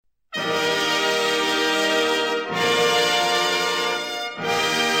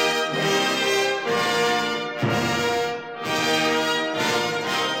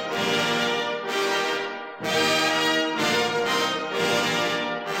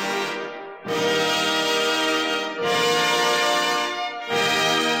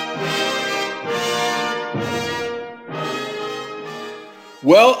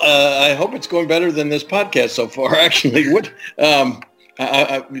Well, I hope it's going better than this podcast so far. Actually,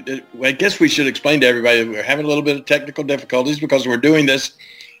 I guess we should explain to everybody that we're having a little bit of technical difficulties because we're doing this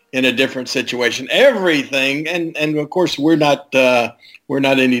in a different situation. Everything, and of course, we're not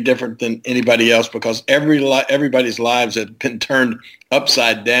any different than anybody else because everybody's lives have been turned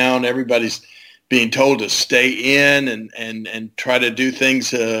upside down. Everybody's being told to stay in and try to do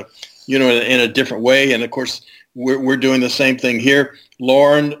things, in a different way. And of course, we're doing the same thing here.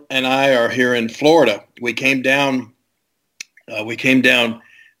 Lauren and I are here in Florida. We came down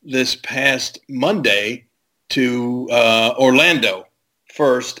this past Monday to Orlando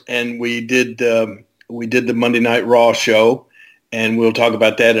first, and we did the Monday Night Raw show, and we'll talk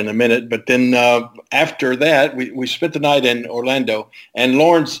about that in a minute. But then after that, we spent the night in Orlando, and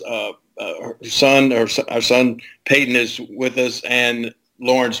Lauren's our son Peyton is with us, and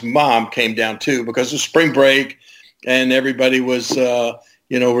Lauren's mom came down too because of spring break, and everybody was real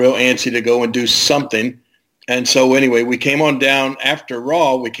antsy to go and do something. And so anyway, we came on down after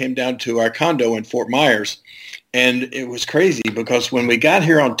Raw. We came down to our condo in Fort Myers, and it was crazy because when we got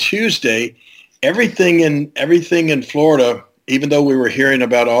here on Tuesday, everything in Florida, even though we were hearing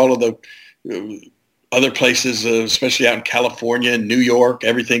about all of the other places, especially out in California and New York,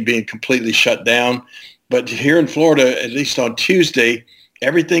 everything being completely shut down, but here in Florida, at least on Tuesday,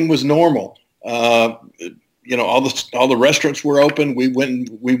 everything was normal. All the restaurants were open. We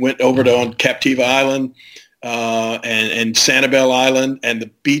went over to on Captiva Island and Sanibel Island, and the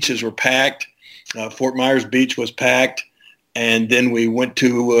beaches were packed. Fort Myers Beach was packed, and then we went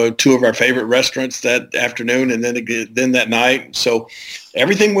to two of our favorite restaurants that afternoon, and then that night. So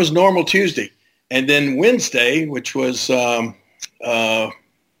everything was normal Tuesday, and then Wednesday, which was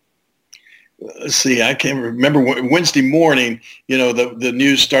let's see, I can't remember. Wednesday morning, the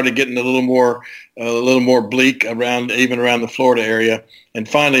news started getting a little more bleak around the Florida area. And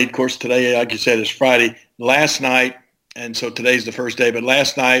finally, of course, today, like you said, is Friday. Last night, and so today's the first day, but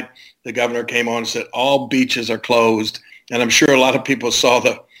last night the governor came on and said all beaches are closed. And I'm sure a lot of people saw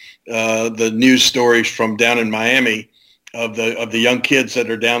the news stories from down in Miami of the young kids that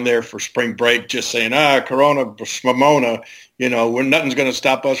are down there for spring break, just saying, Corona, Smamona, nothing's going to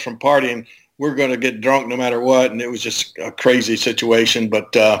stop us from partying. We're going to get drunk no matter what. And it was just a crazy situation.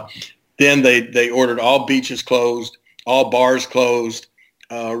 But then they ordered all beaches closed, all bars closed.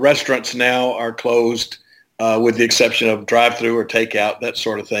 Restaurants now are closed with the exception of drive-through or takeout, that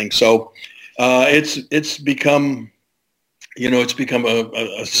sort of thing. So it's become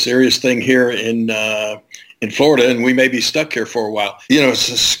a serious thing here in Florida, and we may be stuck here for a while. It's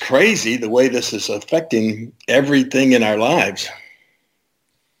just crazy the way this is affecting everything in our lives.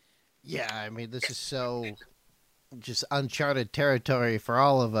 Yeah, I mean, this is so just uncharted territory for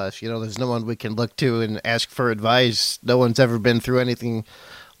all of us. There's no one we can look to and ask for advice. No one's ever been through anything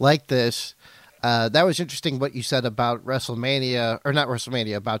like this. That was interesting what you said about WrestleMania, or not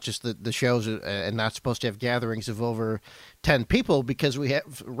WrestleMania, about just the shows and not supposed to have gatherings of over 10 people because we have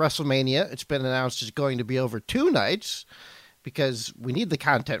WrestleMania. It's been announced it's going to be over 2 nights because we need the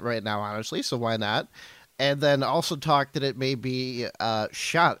content right now, honestly, so why not? And then also talk that it may be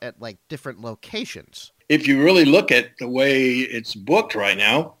shot at like different locations. If you really look at the way it's booked right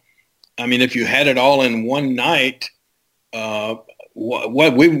now, I mean, if you had it all in one night,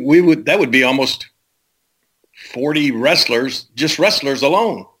 what we would, that would be almost 40 wrestlers, just wrestlers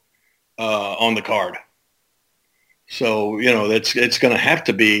alone, on the card. So, it's going to have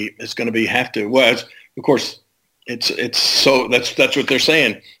to be, well, of course, it's so that's what they're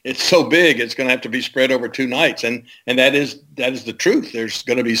saying. It's so big, it's going to have to be spread over 2 nights. And that is the truth. There's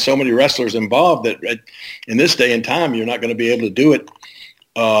going to be so many wrestlers involved that in this day and time, you're not going to be able to do it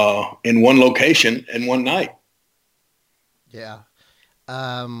in one location in one night. Yeah.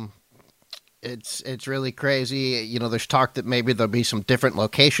 It's really crazy. There's talk that maybe there'll be some different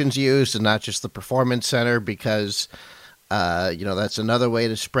locations used and not just the Performance Center because, that's another way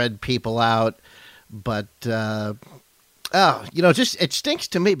to spread people out. But, it stinks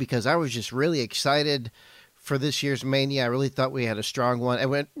to me because I was just really excited for this year's Mania. I really thought we had a strong one. And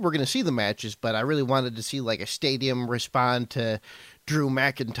we're going to see the matches, but I really wanted to see like a stadium respond to Drew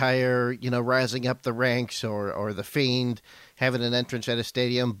McIntyre, rising up the ranks or The Fiend having an entrance at a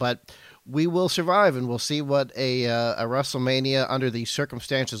stadium. But we will survive, and we'll see what a WrestleMania under these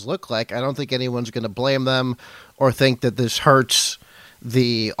circumstances look like. I don't think anyone's going to blame them or think that this hurts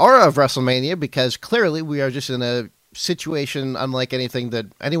the aura of WrestleMania because clearly we are just in a situation unlike anything that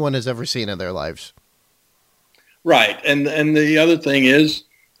anyone has ever seen in their lives. Right. And the other thing is,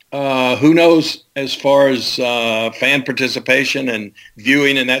 who knows as far as fan participation and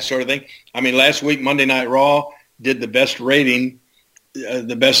viewing and that sort of thing. I mean, last week, Monday Night Raw did the best rating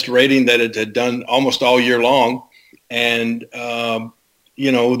the best rating that it had done almost all year long. And,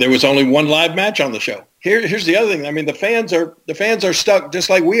 there was only one live match on the show. Here's the other thing. I mean, the fans are stuck just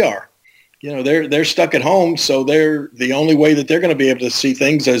like we are. They're stuck at home. So the only way that they're going to be able to see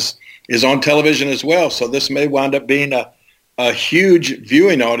things is on television as well. So this may wind up being a huge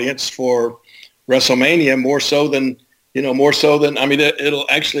viewing audience for WrestleMania, more so than, I mean, it'll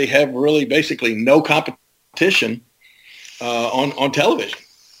actually have really basically no competition on television.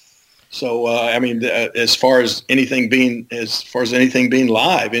 So, as far as anything being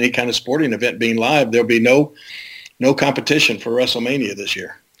live, any kind of sporting event being live, there'll be no competition for WrestleMania this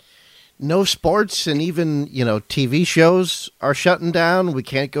year. No sports, and even, TV shows are shutting down. We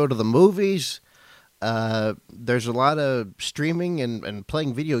can't go to the movies. There's a lot of streaming and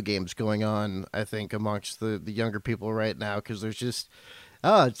playing video games going on, I think, amongst the younger people right now, because there's just,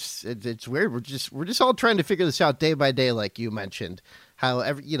 it's weird. We're just all trying to figure this out day by day, like you mentioned. How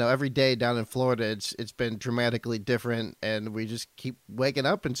every day down in Florida, it's been dramatically different, and we just keep waking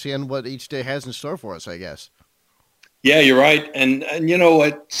up and seeing what each day has in store for us, I guess. Yeah, you're right, and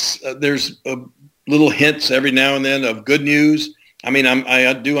there's little hints every now and then of good news. I mean,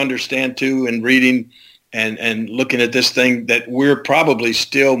 I do understand too, in reading and looking at this thing, that we're probably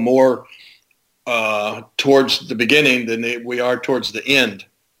still more towards the beginning than we are towards the end,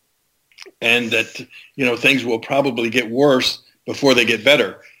 and that things will probably get worse before they get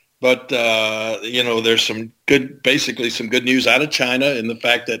better. But there's some good news out of China in the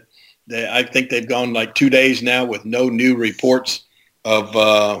fact that I think they've gone like 2 days now with no new reports of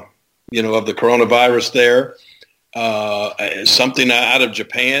the coronavirus there. Something out of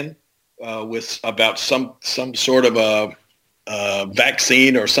Japan with about some sort of a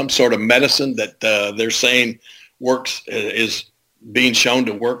vaccine or some sort of medicine that they're saying is being shown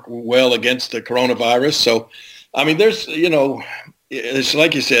to work well against the coronavirus. So, I mean, there's, it's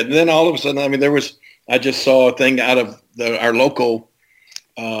like you said, and then all of a sudden, I mean, I just saw a thing out of our local,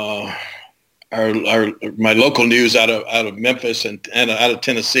 my local news out of Memphis and out of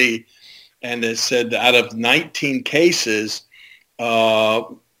Tennessee. And it said out of 19 cases, like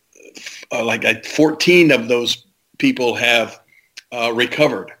 14 of those people have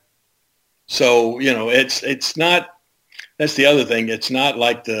recovered. So, it's not, that's the other thing. It's not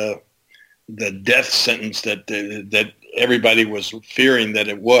like the death sentence that everybody was fearing that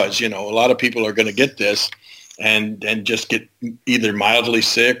it was. A lot of people are going to get this and just get either mildly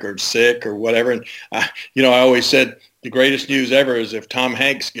sick or whatever. And I always said the greatest news ever is if Tom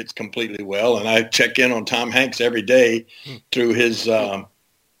Hanks gets completely well. And I check in on Tom Hanks every day through his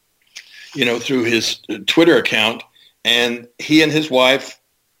Twitter account, and he and his wife,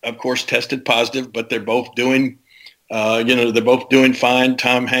 of course, tested positive, but they're both doing fine.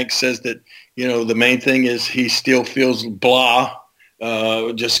 Tom Hanks says that, the main thing is he still feels blah,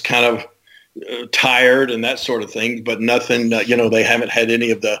 just kind of tired and that sort of thing, but nothing, they haven't had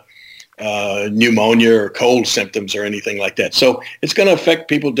any of the pneumonia or cold symptoms or anything like that. So it's going to affect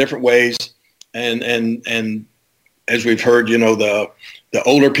people different ways. And as we've heard, the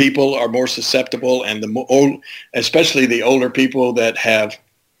older people are more susceptible, and especially the older people that have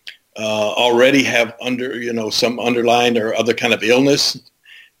already have some underlying or other kind of illness,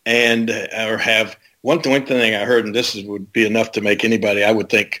 and or have one thing I heard, and would be enough to make anybody, I would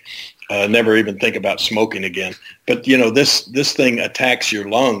think, never even think about smoking again. But this thing attacks your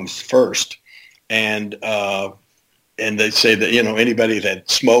lungs first, and they say that anybody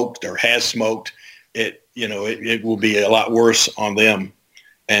that smoked or has smoked, it will be a lot worse on them.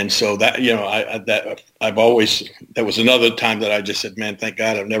 And so that that was another time that I just said, man, thank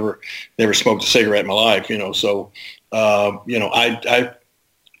God I've never smoked a cigarette in my life. So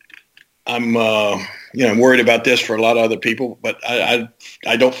I'm worried about this for a lot of other people, but I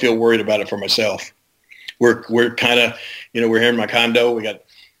don't feel worried about it for myself. We're kind of, we're here in my condo. We got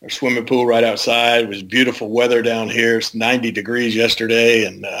our swimming pool right outside. It was beautiful weather down here. It's 90 degrees yesterday.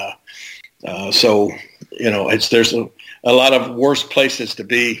 And so, there's a lot of worse places to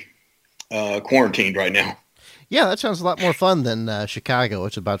be quarantined right now. Yeah, that sounds a lot more fun than Chicago.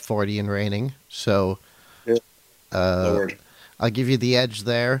 It's about 40 and raining. So I'll give you the edge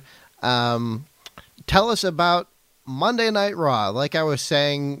there. Tell us about Monday Night Raw. Like I was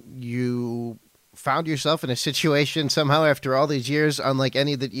saying, you found yourself in a situation somehow after all these years, unlike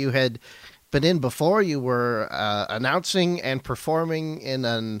any that you had been in before. You were announcing and performing in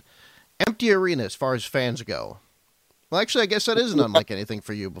an empty arena as far as fans go. Well, actually, I guess that isn't unlike anything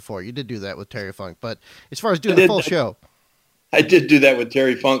for you before. You did do that with Terry Funk, but as far as doing the full show. I did do that with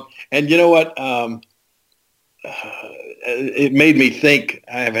Terry Funk. And you know what? it made me think.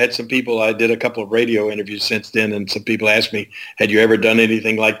 I have had some people, I did a couple of radio interviews since then, and some people asked me, had you ever done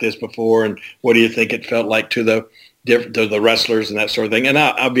anything like this before? And what do you think it felt like to the wrestlers and that sort of thing? And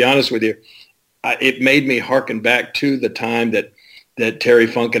I'll be honest with you, it made me hearken back to the time that Terry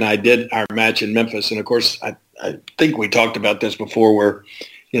Funk and I did our match in Memphis. And of course, I think we talked about this before, where,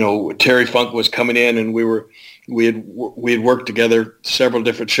 Terry Funk was coming in, and we had worked together several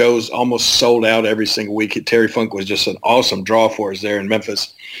different shows, almost sold out every single week. Terry Funk was just an awesome draw for us there in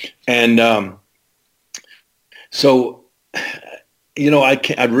Memphis. And so,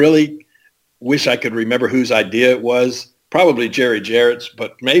 I really wish I could remember whose idea it was. Probably Jerry Jarrett's,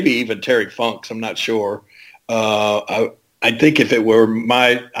 but maybe even Terry Funk's. I'm not sure. I think if it were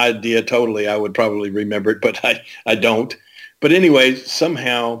my idea totally, I would probably remember it, but I don't. But anyway,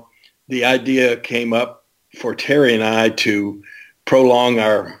 somehow the idea came up for Terry and I to prolong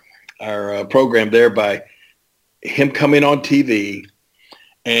our program there by him coming on TV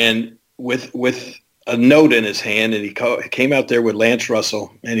and with a note in his hand, and he came out there with Lance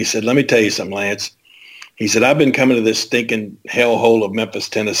Russell, and he said, "Let me tell you something, Lance." He said, "I've been coming to this stinking hellhole of Memphis,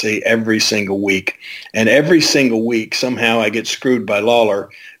 Tennessee every single week. And every single week, somehow I get screwed by Lawler.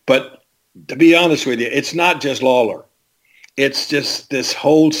 But to be honest with you, it's not just Lawler. It's just this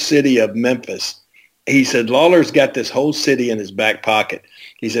whole city of Memphis." He said, "Lawler's got this whole city in his back pocket."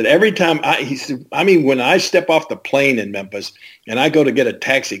 He said, "Every time when I step off the plane in Memphis and I go to get a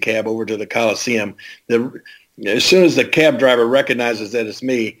taxi cab over to the Coliseum, as soon as the cab driver recognizes that it's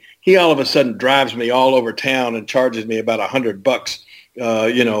me, he all of a sudden drives me all over town and charges me about $100,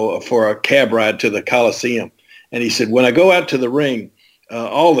 for a cab ride to the Coliseum." And he said, "When I go out to the ring,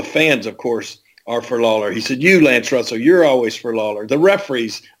 all the fans, of course, are for Lawler." He said, "You, Lance Russell, you're always for Lawler. The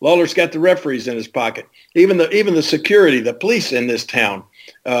referees, Lawler's got the referees in his pocket. Even the security, the police in this town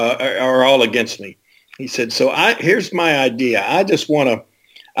are all against me." He said, "So here's my idea. I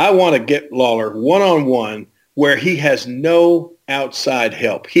want to get Lawler one-on-one where he has no outside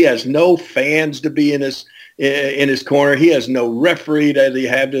help. He has no fans to be in his corner. He has no referee that he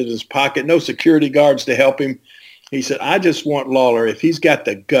have in his pocket, no security guards to help him." He said, "I just want Lawler, if he's got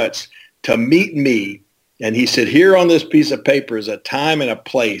the guts, to meet me." And he said, "Here on this piece of paper is a time and a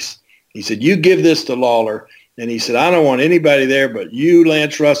place." He said, "You give this to Lawler." And he said, "I don't want anybody there but you,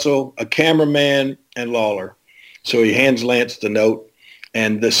 Lance Russell, a cameraman, and Lawler." So he hands Lance the note.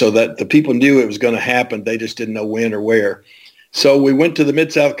 And so that the people knew it was going to happen. They just didn't know when or where. So we went to the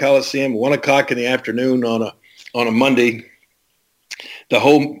Mid-South Coliseum, 1:00 in the afternoon on a Monday. The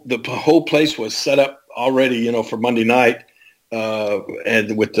whole place was set up already, for Monday night.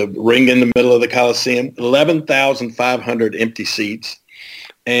 And with the ring in the middle of the Coliseum, 11,500 empty seats.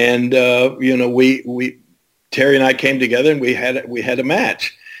 And, we Terry and I came together and we had a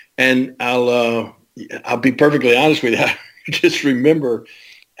match. And I'll be perfectly honest with you. I just remember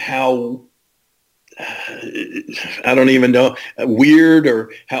how, I don't even know, weird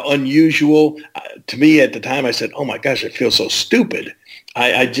or how unusual. To me at the time, I said, "Oh my gosh, it feels so stupid."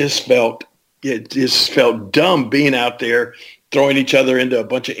 It just felt dumb being out there throwing each other into a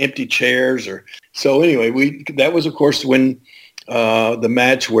bunch of empty chairs. So anyway, that was of course when the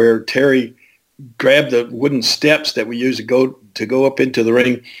match where Terry grabbed the wooden steps that we used to go up into the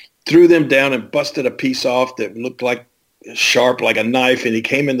ring, threw them down and busted a piece off that looked like sharp like a knife, and he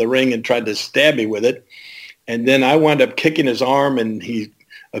came in the ring and tried to stab me with it. And then I wound up kicking his arm, and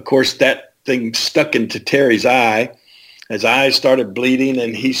of course that thing stuck into Terry's eye. His eye started bleeding,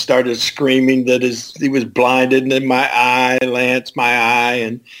 and he started screaming that he was blinded, and in my eye, Lance, my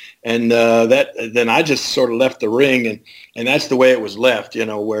eye, and then I just sort of left the ring, and that's the way it was left,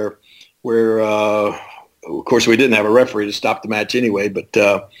 where of course we didn't have a referee to stop the match anyway, but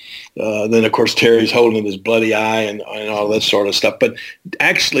then of course Terry's holding his bloody eye and all that sort of stuff. But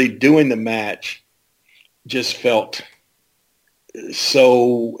actually doing the match just felt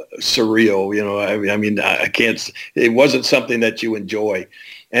so surreal, I mean, I can't, it wasn't something that you enjoy.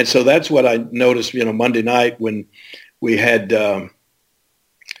 And so that's what I noticed, Monday night when we had, Rey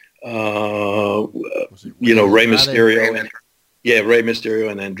Mysterio Rey Mysterio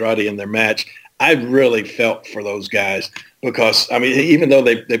and Andrade in their match. I really felt for those guys because, I mean, even though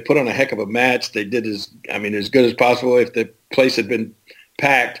they put on a heck of a match, they did as good as possible. If the place had been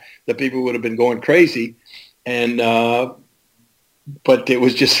packed, the people would have been going crazy. And, but it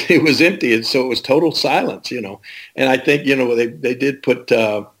was empty. And so it was total silence, And I think, they did put,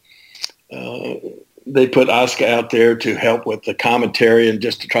 they put Asuka out there to help with the commentary and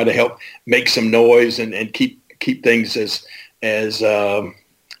just to try to help make some noise and keep things as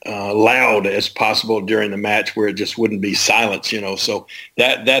loud as possible during the match where it just wouldn't be silence, So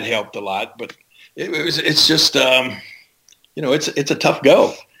that helped a lot. But it's just, it's a tough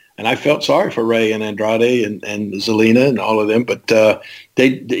go. And I felt sorry for Ray and Andrade and Zelina and all of them, but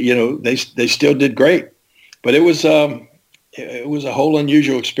they still did great. But it was a whole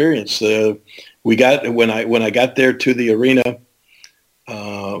unusual experience. We got when I got there to the arena,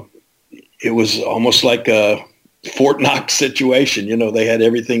 it was almost like a Fort Knox situation. They had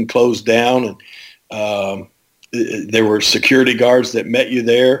everything closed down, and there were security guards that met you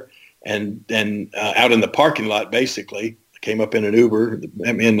there, and out in the parking lot, basically. Came up in an Uber,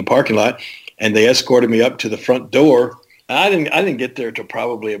 met me in the parking lot, and they escorted me up to the front door. I didn't get there till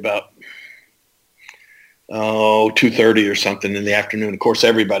probably about 2:30 or something in the afternoon. Of course,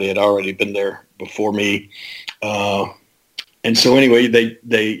 everybody had already been there before me. And so anyway,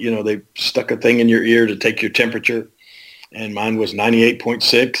 they stuck a thing in your ear to take your temperature, and mine was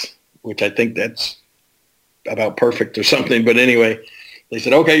 98.6, which I think that's about perfect or something. But anyway, they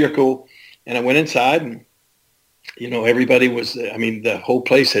said, okay, you're cool. And I went inside, and everybody was, the whole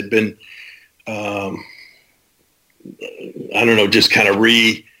place had been, I don't know, just kind of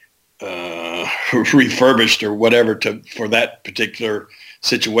refurbished or whatever for that particular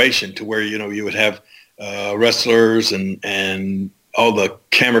situation, to where, you would have wrestlers and all the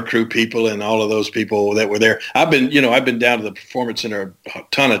camera crew people and all of those people that were there. I've been down to the Performance Center a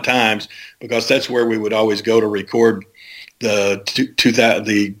ton of times, because that's where we would always go to record the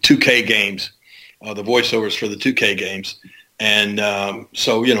 2K games. The voiceovers for the 2K games. And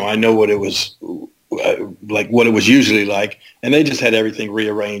so, I know what it was like, what it was usually like. And they just had everything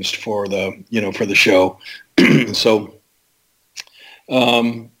rearranged for for the show. So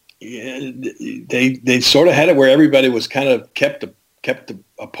they sort of had it where everybody was kind of kept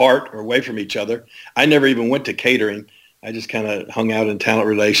apart or away from each other. I never even went to catering. I just kind of hung out in talent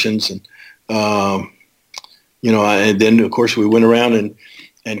relations. And, and then, of course, we went around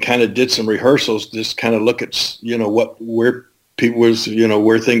and kind of did some rehearsals, just kind of look at, where people was,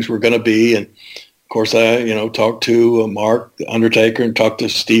 where things were going to be. And of course, I, talked to Mark, the Undertaker, and talked to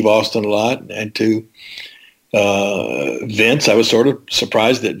Steve Austin a lot, and to Vince. I was sort of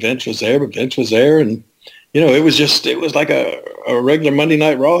surprised that Vince was there, but Vince was there. And, it was like a regular Monday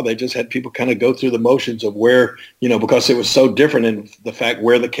Night Raw. They just had people kind of go through the motions of where, because it was so different in the fact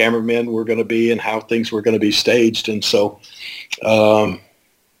where the cameramen were going to be and how things were going to be staged. And so,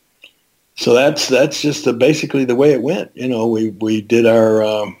 so that's just basically the way it went. We did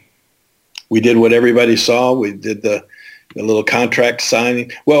we did what everybody saw. We did the little contract signing.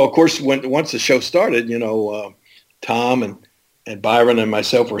 Well, of course, once the show started, Tom and Byron and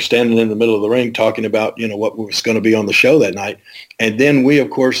myself were standing in the middle of the ring talking about, what was going to be on the show that night. And then we, of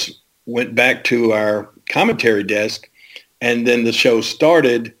course, went back to our commentary desk, and then the show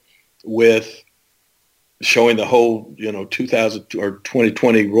started with showing the whole, 2000 or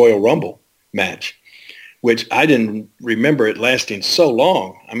 2020 Royal Rumble match, which I didn't remember it lasting so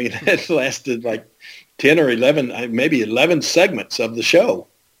long. It lasted like 10 or 11, maybe 11 segments of the show.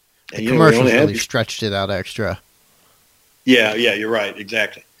 And, the commercials really stretched it out extra. Yeah, you're right,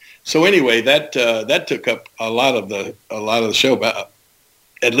 exactly. So anyway, that took up a lot of the show. About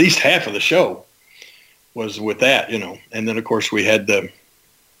at least half of the show was with that, And then of course we had the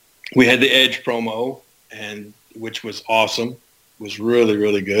Edge promo, and which was awesome, was really,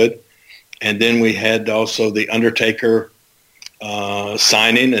 really good. And then we had also the Undertaker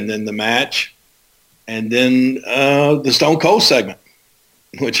signing, and then the match, and then the Stone Cold segment,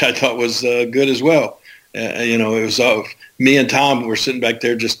 which I thought was good as well. It was me and Tom were sitting back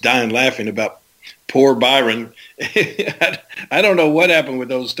there just dying laughing about poor Byron. I don't know what happened with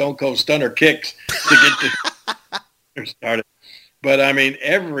those Stone Cold Stunner kicks to get the started. But,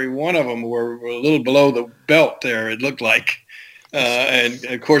 every one of them were a little below the belt there, it looked like. And,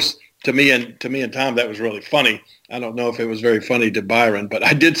 of course, to me and Tom, that was really funny. I don't know if it was very funny to Byron, but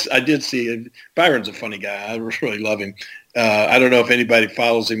I did see Byron's a funny guy. I really love him. I don't know if anybody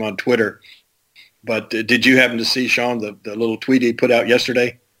follows him on Twitter, but did you happen to see, Sean, the little tweet he put out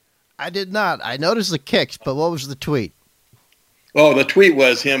yesterday? I did not. I noticed the kicks, but what was the tweet? Oh, the tweet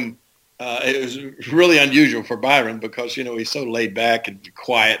was him. It was really unusual for Byron because, he's so laid back and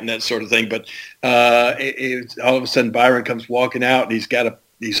quiet and that sort of thing. But all of a sudden Byron comes walking out, and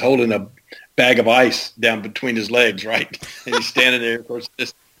he's holding a bag of ice down between his legs, right? And he's standing there, of course,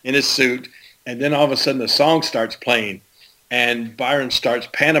 just in his suit. And then all of a sudden the song starts playing, and Byron starts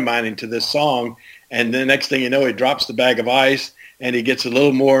pantomiming to this song. And the next thing you know, he drops the bag of ice, and he gets a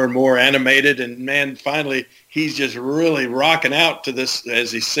little more and more animated. And, man, finally he's just really rocking out to this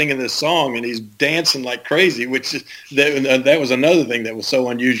as he's singing this song, and he's dancing like crazy, which is that was another thing that was so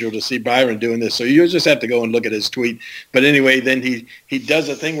unusual to see Byron doing this. So you just have to go and look at his tweet. But anyway, then he does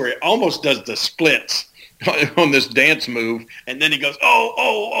a thing where he almost does the splits, on this dance move, and then he goes,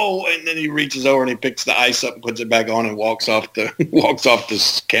 and then he reaches over and he picks the ice up and puts it back on and walks off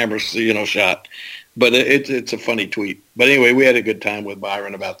this camera, shot. But it's a funny tweet. But anyway, we had a good time with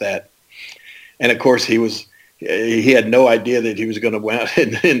Byron about that. And of course, he had no idea that he was going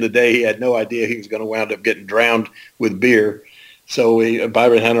to in the day. He had no idea he was going to wound up getting drowned with beer. So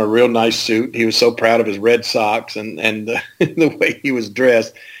Byron had a real nice suit. He was so proud of his red socks and the way he was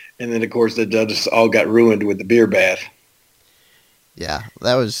dressed. And then, of course, the judges all got ruined with the beer bath. Yeah,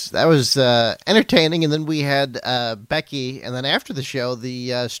 that was entertaining. And then we had Becky, and then after the show,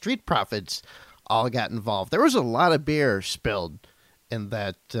 the Street Profits all got involved. There was a lot of beer spilled in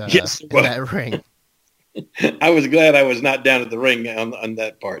that that ring. I was glad I was not down at the ring on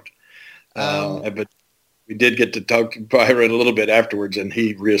that part. But we did get to talk to Byron a little bit afterwards, and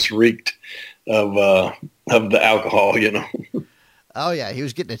he just reeked of the alcohol, Oh, yeah, he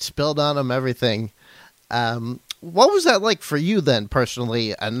was getting it spilled on him, everything. What was that like for you then,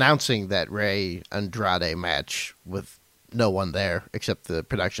 personally, announcing that Rey Andrade match with no one there except the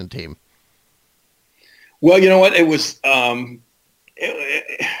production team? Well, you know what? It was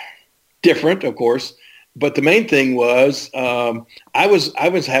different, of course. But the main thing was I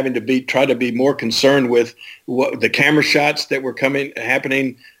was having to try to be more concerned with the camera shots that were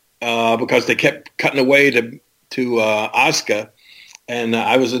happening because they kept cutting away to Asuka. And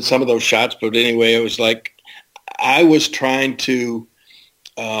I was in some of those shots, but anyway, it was like I was trying to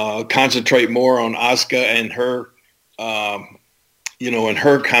concentrate more on Asuka and her, and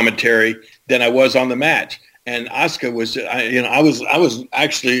her commentary than I was on the match. And Asuka was, I was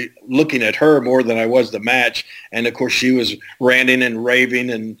actually looking at her more than I was the match. And of course, she was ranting and raving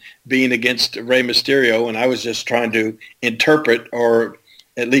and being against Rey Mysterio, and I was just trying to interpret or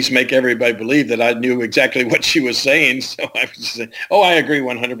at least make everybody believe that I knew exactly what she was saying. So I was just saying, I agree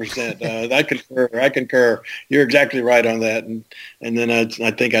 100%. I concur. You're exactly right on that. And then I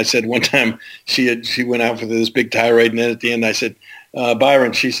think I said one time she went out for this big tirade, and then at the end I said,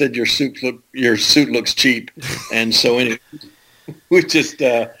 Byron, she said your suit looks cheap. And so anyway, we just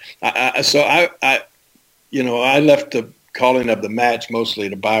I left the calling of the match mostly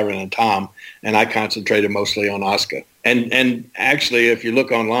to Byron and Tom, and I concentrated mostly on Asuka. And actually, if you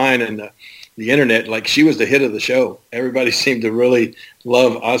look online and the internet, like, she was the hit of the show. Everybody seemed to really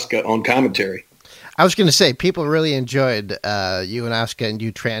love Asuka on commentary. I was going to say, people really enjoyed you and Asuka and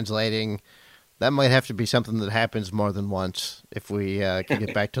you translating. That might have to be something that happens more than once if we can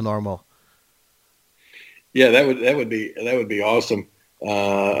get back to normal. Yeah, that would be awesome.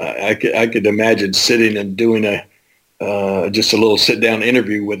 I could imagine sitting and doing just a little sit down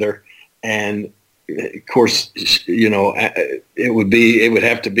interview with her, and of course, it would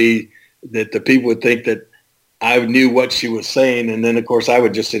have to be that the people would think that I knew what she was saying, and then of course I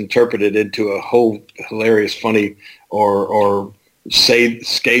would just interpret it into a whole hilarious, funny, or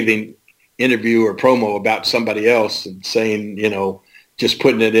scathing interview or promo about somebody else, and saying, just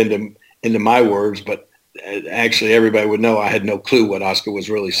putting it into my words, but actually everybody would know I had no clue what Asuka was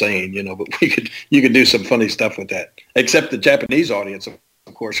really saying, but you could do some funny stuff with that, except the Japanese audience, of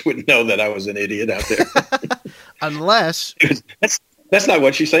course, wouldn't know that I was an idiot out there. Unless that's not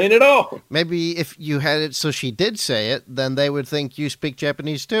what she's saying at all. Maybe if you had it so she did say it, then they would think you speak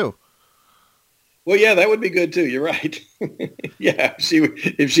Japanese too. Well, yeah, that would be good too. You're right. Yeah,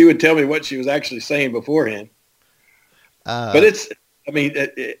 if she would tell me what she was actually saying beforehand. But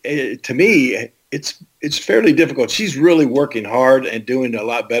to me, it's fairly difficult. She's really working hard and doing a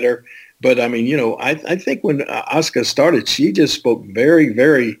lot better. But I think when Asuka started, she just spoke very,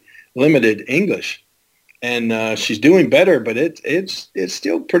 very limited English, and she's doing better. But it's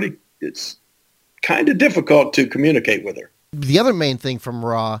still it's kind of difficult to communicate with her. The other main thing from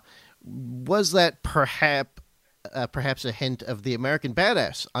Raw was that perhaps a hint of the American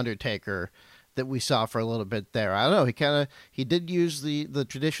Badass Undertaker that we saw for a little bit there. I don't know. He did use the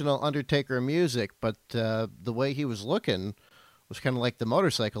traditional Undertaker music, but the way he was looking was kind of like the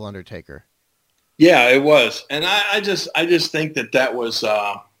motorcycle Undertaker. Yeah, it was, and I just think that was.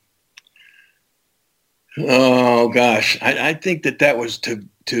 Oh gosh, I think that was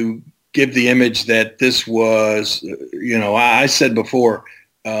to give the image that this was. I said before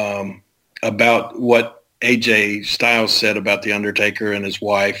about what AJ Styles said about the Undertaker and his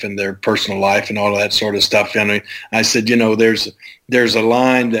wife and their personal life and all of that sort of stuff. And I said, there's a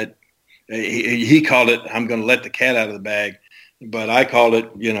line that he called it, I'm going to let the cat out of the bag. But I called it,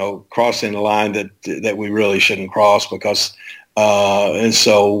 crossing the line that we really shouldn't cross, because, and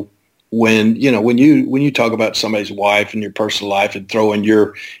so when you talk about somebody's wife and your personal life and throw in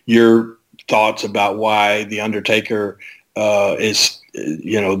your thoughts about why the Undertaker is,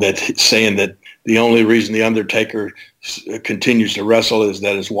 that saying that the only reason the Undertaker continues to wrestle is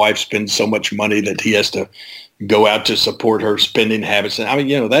that his wife spends so much money that he has to go out to support her spending habits. And I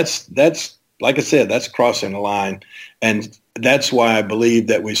mean, that's like I said, that's crossing the line. And that's why I believe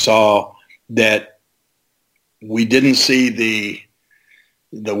that we saw that we didn't see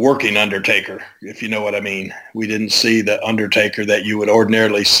the working Undertaker, if you know what I mean. We didn't see the Undertaker that you would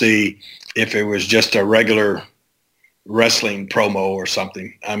ordinarily see if it was just a regular wrestling promo or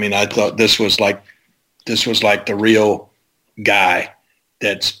something. I mean, I thought this was like the real guy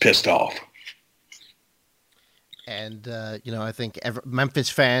that's pissed off. And, I think Memphis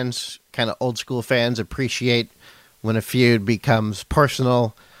fans, kind of old school fans, appreciate when a feud becomes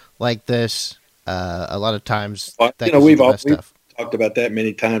personal like this. A lot of times, we've talked about that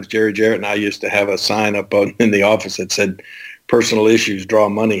many times. Jerry Jarrett and I used to have a sign up in the office that said, "Personal issues draw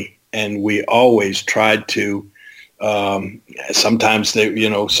money," and we always tried to. Sometimes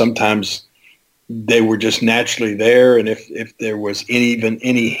they were just naturally there, and if there was even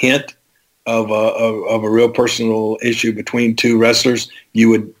any hint of a real personal issue between two wrestlers,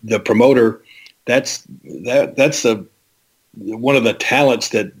 the promoter. That's one of the talents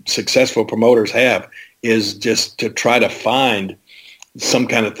that successful promoters have, is just to try to find some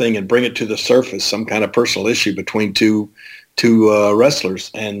kind of thing and bring it to the surface, some kind of personal issue between two wrestlers,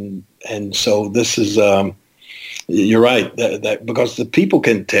 and so this is. You're right, that because the people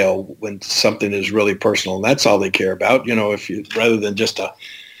can tell when something is really personal, and that's all they care about. If you, rather than just a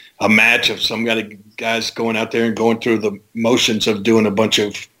match of some guys going out there and going through the motions of doing a bunch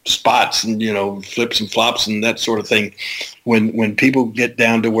of spots and flips and flops and that sort of thing, when people get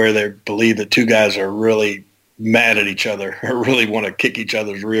down to where they believe that two guys are really mad at each other or really want to kick each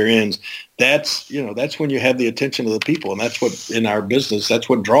other's rear ends, that's when you have the attention of the people, and that's what, in our business, that's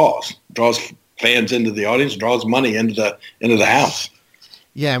what draws fans into the audience, draws money into the house.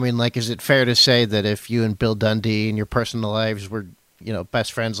 Yeah, I mean, is it fair to say that if you and Bill Dundee in your personal lives were,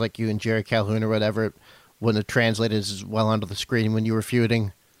 best friends like you and Jerry Calhoun or whatever, it wouldn't have translated as well onto the screen when you were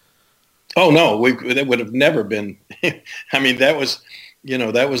feuding? Oh no, that would have never been. I mean, that was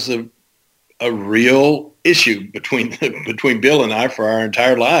a real issue between Bill and I for our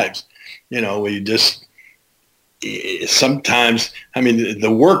entire lives. We just. Sometimes, I mean, the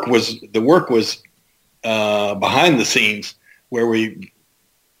work was behind the scenes, where we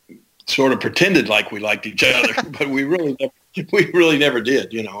sort of pretended like we liked each other, but we really never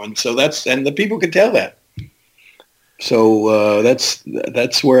did, And so and the people could tell that. So that's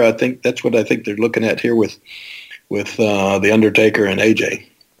where that's what I think they're looking at here with the Undertaker and AJ.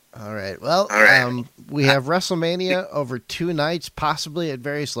 All right. Well, we have WrestleMania over 2 nights, possibly at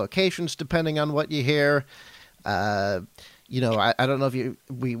various locations, depending on what you hear. I don't know if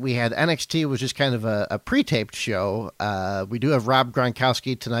we had NXT, was just kind of a pre-taped show. We do have Rob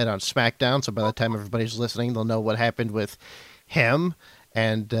Gronkowski tonight on SmackDown, so by the time everybody's listening, they'll know what happened with him.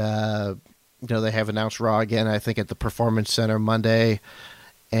 And, they have announced Raw again, I think, at the Performance Center Monday.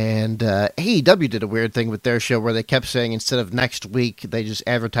 And AEW did a weird thing with their show where they kept saying instead of next week, they just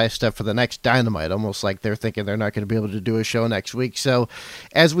advertised stuff for the next Dynamite, almost like they're thinking they're not going to be able to do a show next week. So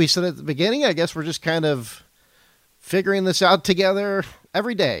as we said at the beginning, I guess we're just kind of figuring this out together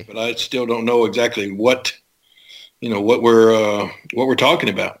every day. But I still don't know exactly what we're talking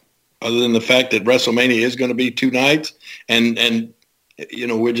about, other than the fact that WrestleMania is going to be 2 nights, and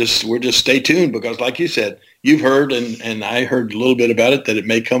we're just stay tuned, because like you said, you've heard and I heard a little bit about it, that it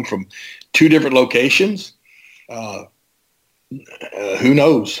may come from 2 different locations. Who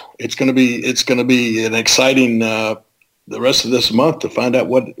knows? It's going to be an exciting the rest of this month to find out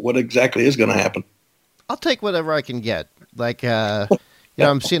what exactly is going to happen. I'll take whatever I can get.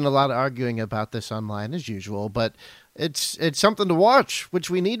 I'm seeing a lot of arguing about this online as usual, but it's something to watch, which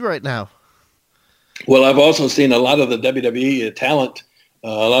we need right now. Well, I've also seen a lot of the WWE talent, a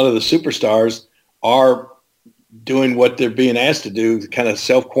lot of the superstars are doing what they're being asked to do, kind of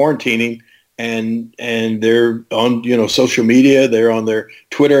self-quarantining, and they're on, social media, they're on their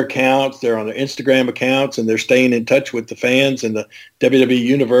Twitter accounts, they're on their Instagram accounts, and they're staying in touch with the fans and the WWE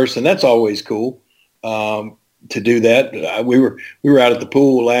universe, and that's always cool. To do that. We were out at the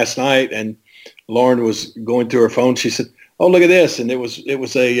pool last night, and Lauren was going through her phone. She said, "Oh, look at this!" And it was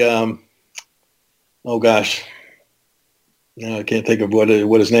a oh gosh, no, I can't think of what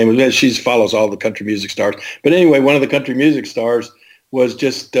his name was. She follows all the country music stars, but anyway, one of the country music stars was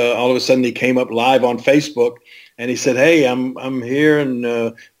just all of a sudden he came up live on Facebook, and he said, "Hey, I'm here, and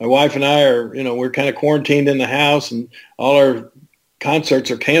my wife and I are we're kind of quarantined in the house, and all our concerts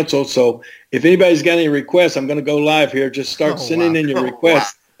are canceled. So if anybody's got any requests, I'm going to go live here. Just start sending in your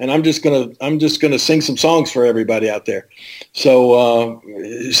requests." and I'm just gonna sing some songs for everybody out there. So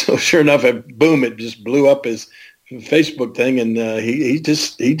sure enough, boom, it just blew up his Facebook thing, and he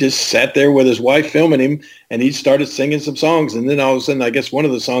just sat there with his wife filming him, and he started singing some songs, and then all of a sudden, I guess one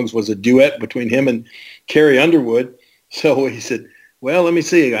of the songs was a duet between him and Carrie Underwood. So he said, "Well, let me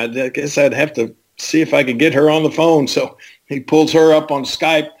see. I guess I'd have to see if I could get her on the phone." So he pulls her up on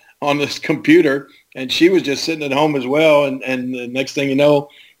Skype on this computer, and she was just sitting at home as well. And the next thing you know,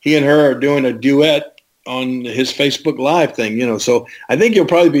 he and her are doing a duet on his Facebook Live thing, So I think you'll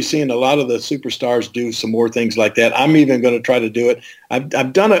probably be seeing a lot of the superstars do some more things like that. I'm even going to try to do it.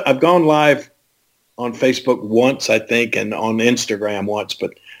 I've done it. I've gone live on Facebook once, I think, and on Instagram once.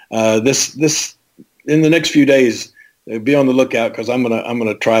 But this in the next few days, be on the lookout, because I'm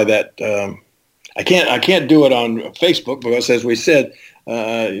gonna try that. I can't do it on Facebook because, as we said,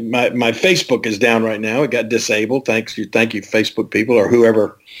 my Facebook is down right now. It got disabled. Thank you, Facebook people, or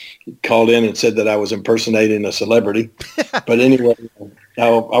whoever called in and said that I was impersonating a celebrity. But anyway,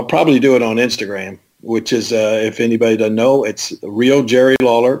 I'll probably do it on Instagram, which is, if anybody doesn't know, it's Real Jerry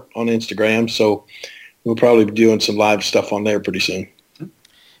Lawler on Instagram. So we'll probably be doing some live stuff on there pretty soon.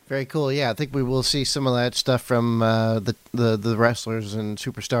 Very cool. Yeah, I think we will see some of that stuff from the wrestlers and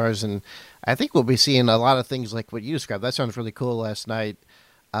superstars, and I think we'll be seeing a lot of things like what you described. That sounds really cool last night.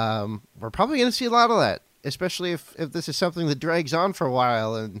 We're probably going to see a lot of that, especially if this is something that drags on for a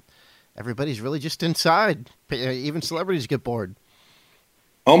while and everybody's really just inside. Even celebrities get bored.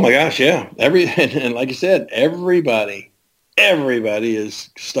 Oh my gosh, yeah. And like you said, everybody is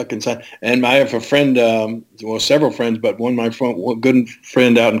stuck inside. And I have a friend, several friends, but one good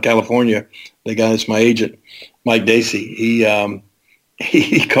friend out in California, the guy that's my agent, Mike Dacey.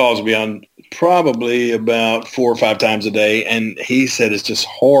 He calls me on probably about 4 or 5 times a day, and he said it's just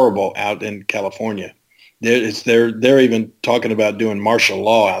horrible out in California. They're even talking about doing martial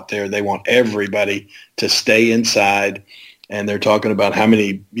law out there. They want everybody to stay inside, and they're talking about how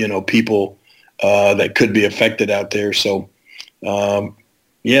many people that could be affected out there. So.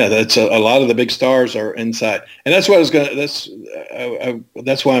 That's a lot of the big stars are inside, and that's what I was gonna.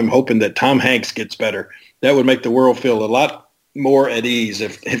 That's why I'm hoping that Tom Hanks gets better. That would make the world feel a lot more at ease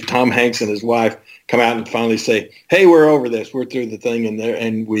if Tom Hanks and his wife come out and finally say, "Hey, we're over this. We're through the thing,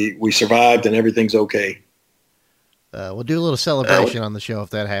 and we survived, and everything's okay." We'll do a little celebration on the show if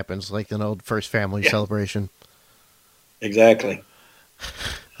that happens, like an old First Family celebration. Exactly.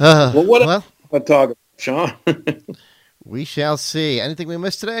 What am I talking about, Sean? We shall see. Anything we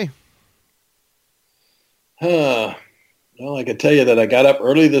missed today? Well, I can tell you that I got up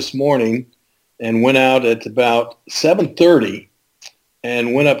early this morning and went out at about 7:30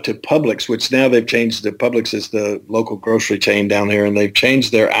 and went up to Publix, which now they've changed. Publix is the local grocery chain down here, and they've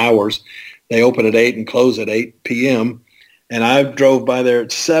changed their hours. They open at 8 and close at 8 p.m. And I drove by there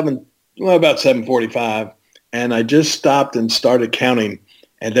at about 7:45, and I just stopped and started counting.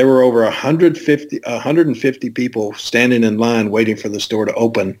 And there were over 150 people standing in line waiting for the store to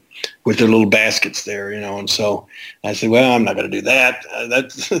open with their little baskets there, And so I said, well, I'm not going to do that.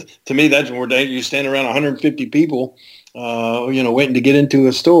 To me, that's more dangerous. You stand around 150 people, waiting to get into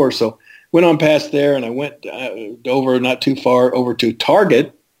a store. So went on past there, and I went over not too far over to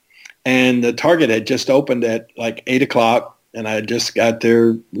Target. And the Target had just opened at like 8 o'clock, and I just got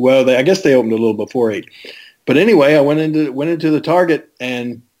there. Well, I guess they opened a little before 8. But anyway, I went into the Target,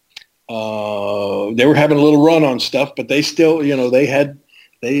 and they were having a little run on stuff, but they still, they had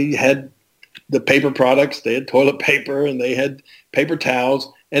the paper products, they had toilet paper, and they had paper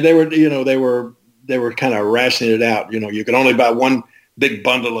towels, and they were kind of rationing it out. You could only buy one big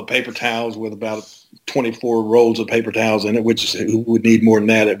bundle of paper towels with about 24 rolls of paper towels in it, which would need more than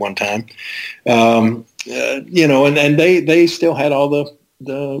that at one time. And they still had all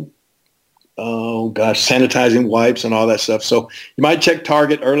the sanitizing wipes and all that stuff. So you might check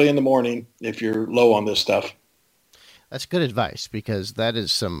Target early in the morning if you're low on this stuff. That's good advice, because that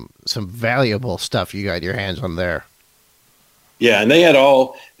is some valuable stuff you got your hands on there. Yeah, and they had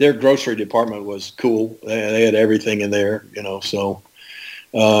their grocery department was cool. They had everything in there, so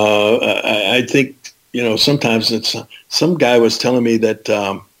I think, sometimes some guy was telling me that,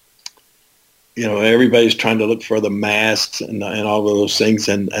 everybody's trying to look for the masks and all of those things.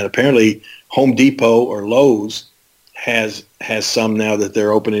 And apparently Home Depot or Lowe's has some now that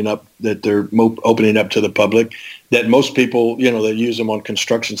they're opening up to the public, that most people, they use them on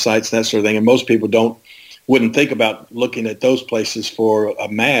construction sites and that sort of thing. And most people wouldn't think about looking at those places for a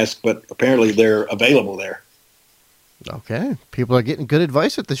mask, but apparently they're available there. Okay. People are getting good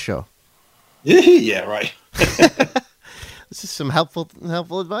advice at this show. Yeah, right. This is some helpful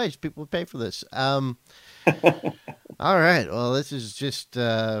advice. People would pay for this. All All right. Well, this is just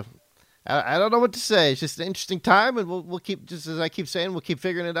I don't know what to say. It's just an interesting time, and we'll keep, just as I keep saying, we'll keep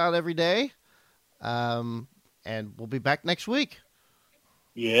figuring it out every day. Um, and we'll be back next week.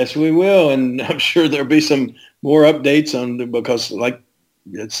 Yes, we will, and I'm sure there'll be some more updates because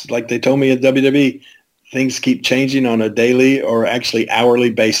it's like they told me at WWE, things keep changing on a daily or actually hourly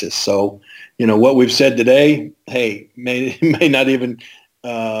basis. So, what we've said today, hey, may not even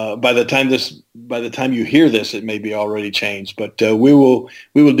by the time you hear this, it may be already changed. But we will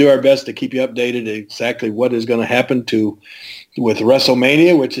do our best to keep you updated exactly what is going to happen with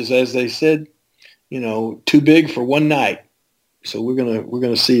WrestleMania, which is, as they said, too big for one night. So we're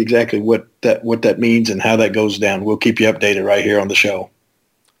gonna see exactly what that means and how that goes down. We'll keep you updated right here on the show.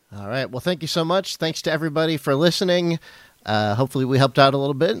 All right. Well, thank you so much. Thanks to everybody for listening. Hopefully we helped out a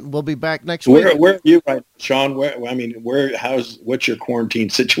little bit. We'll be back next week. Where are you right, Sean? What's your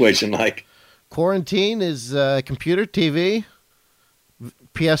quarantine situation like? Quarantine is computer, TV,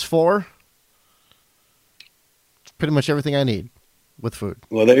 PS4. It's pretty much everything I need with food.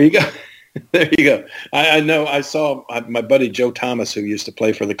 Well, there you go. There you go. I know. I saw my buddy Joe Thomas, who used to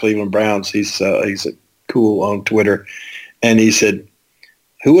play for the Cleveland Browns. He's cool on Twitter, and he said,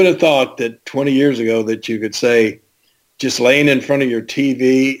 "Who would have thought that 20 years ago that you could say, just laying in front of your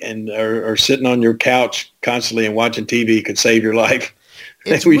TV or sitting on your couch constantly and watching TV could save your life?"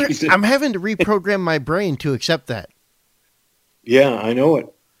 It's weird. I'm having to reprogram my brain to accept that. Yeah, I know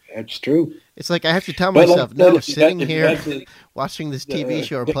it. That's true. It's like I have to tell myself, no, sitting here watching this TV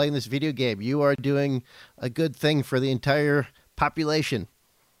show or playing this video game, you are doing a good thing for the entire population.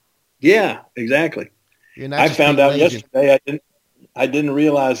 Yeah, exactly. I found out yesterday. I didn't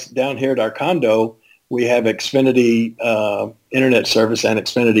realize down here at our condo we have Xfinity internet service and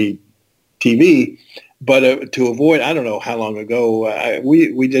Xfinity TV, but to avoid, I don't know how long ago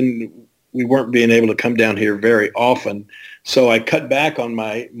we weren't being able to come down here very often. So I cut back on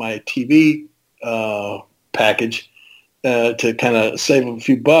my TV package to kind of save a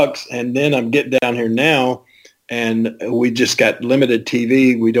few bucks. And then I'm getting down here now, and we just got limited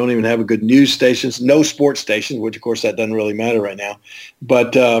TV. We don't even have a good news stations, no sports stations, which, of course, that doesn't really matter right now.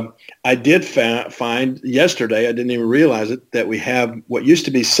 But I did find yesterday, I didn't even realize it, that we have what used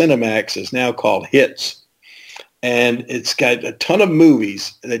to be Cinemax is now called Hits. And it's got a ton of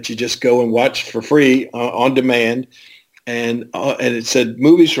movies that you just go and watch for free on demand. And it said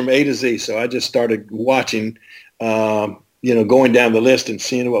movies from A to Z. So I just started watching, going down the list and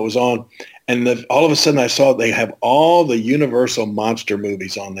seeing what was on. And all of a sudden I saw they have all the Universal monster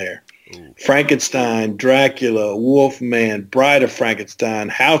movies on there. Ooh. Frankenstein, Dracula, Wolfman, Bride of Frankenstein,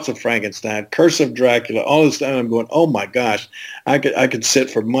 House of Frankenstein, Curse of Dracula, all this stuff. I'm going, oh my gosh, I could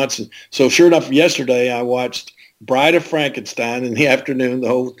sit for months. So sure enough, yesterday I watched Bride of Frankenstein in the afternoon,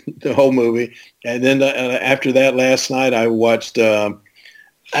 the whole movie, and then after that, last night I watched.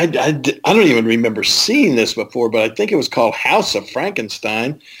 I don't even remember seeing this before, but I think it was called House of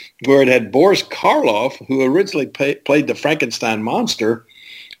Frankenstein, where it had Boris Karloff, who originally played the Frankenstein monster.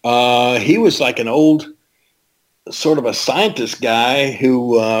 He was like an old, sort of a scientist guy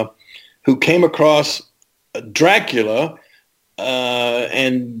who came across Dracula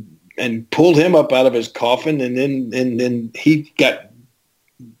and pulled him up out of his coffin, and then he got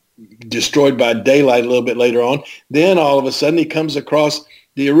destroyed by daylight a little bit later on. Then all of a sudden he comes across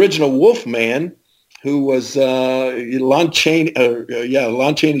the original Wolfman, who was Lon Chaney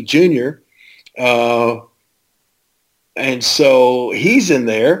Jr. And so he's in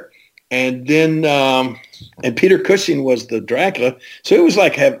there, and then and Peter Cushing was the Dracula. So it was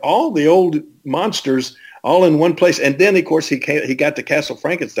like have all the old monsters all in one place. And then, of course, he got to Castle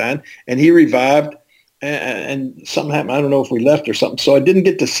Frankenstein, and he revived, and something happened. I don't know if we left or something. So I didn't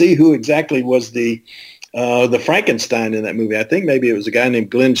get to see who exactly was the Frankenstein in that movie. I think maybe it was a guy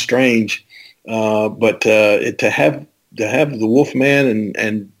named Glenn Strange. But to have the Wolfman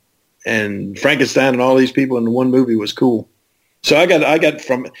and Frankenstein and all these people in one movie was cool. So I got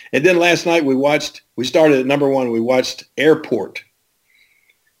from, and then last night we started at number one. We watched Airport,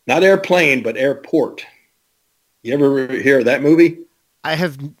 not Airplane, but Airport. You ever hear of that movie? I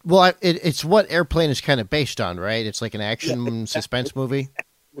have. Well, it's what Airplane is kind of based on, right? It's like an action suspense movie.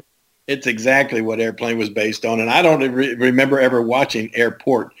 It's exactly what Airplane was based on, and I don't remember ever watching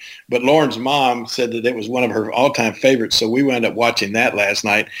Airport. But Lauren's mom said that it was one of her all-time favorites, so we wound up watching that last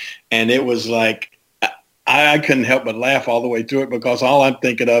night, and it was like I couldn't help but laugh all the way through it because all I'm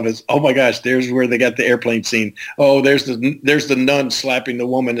thinking of is, oh my gosh, there's where they got the airplane scene. Oh, there's the nun slapping the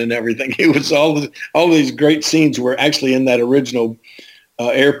woman and everything. It was all these great scenes were actually in that original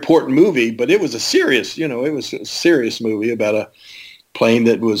Airport movie, but it was a serious movie about a plane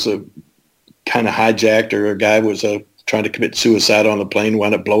that was a kind of hijacked, or a guy was trying to commit suicide on the plane,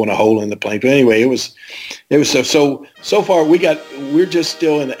 wound up blowing a hole in the plane. But anyway, it was so far we're just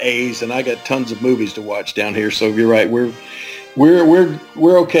still in the A's, and I got tons of movies to watch down here. So you're right, we're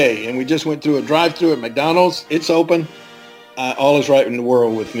okay, and we just went through a drive-through at McDonald's. It's open. All is right in the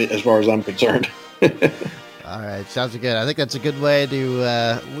world with me as far as I'm concerned. All right, sounds good. I think that's a good way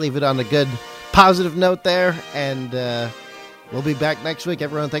to leave it on a good positive note there, and we'll be back next week.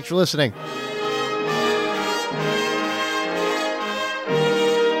 Everyone, thanks for listening.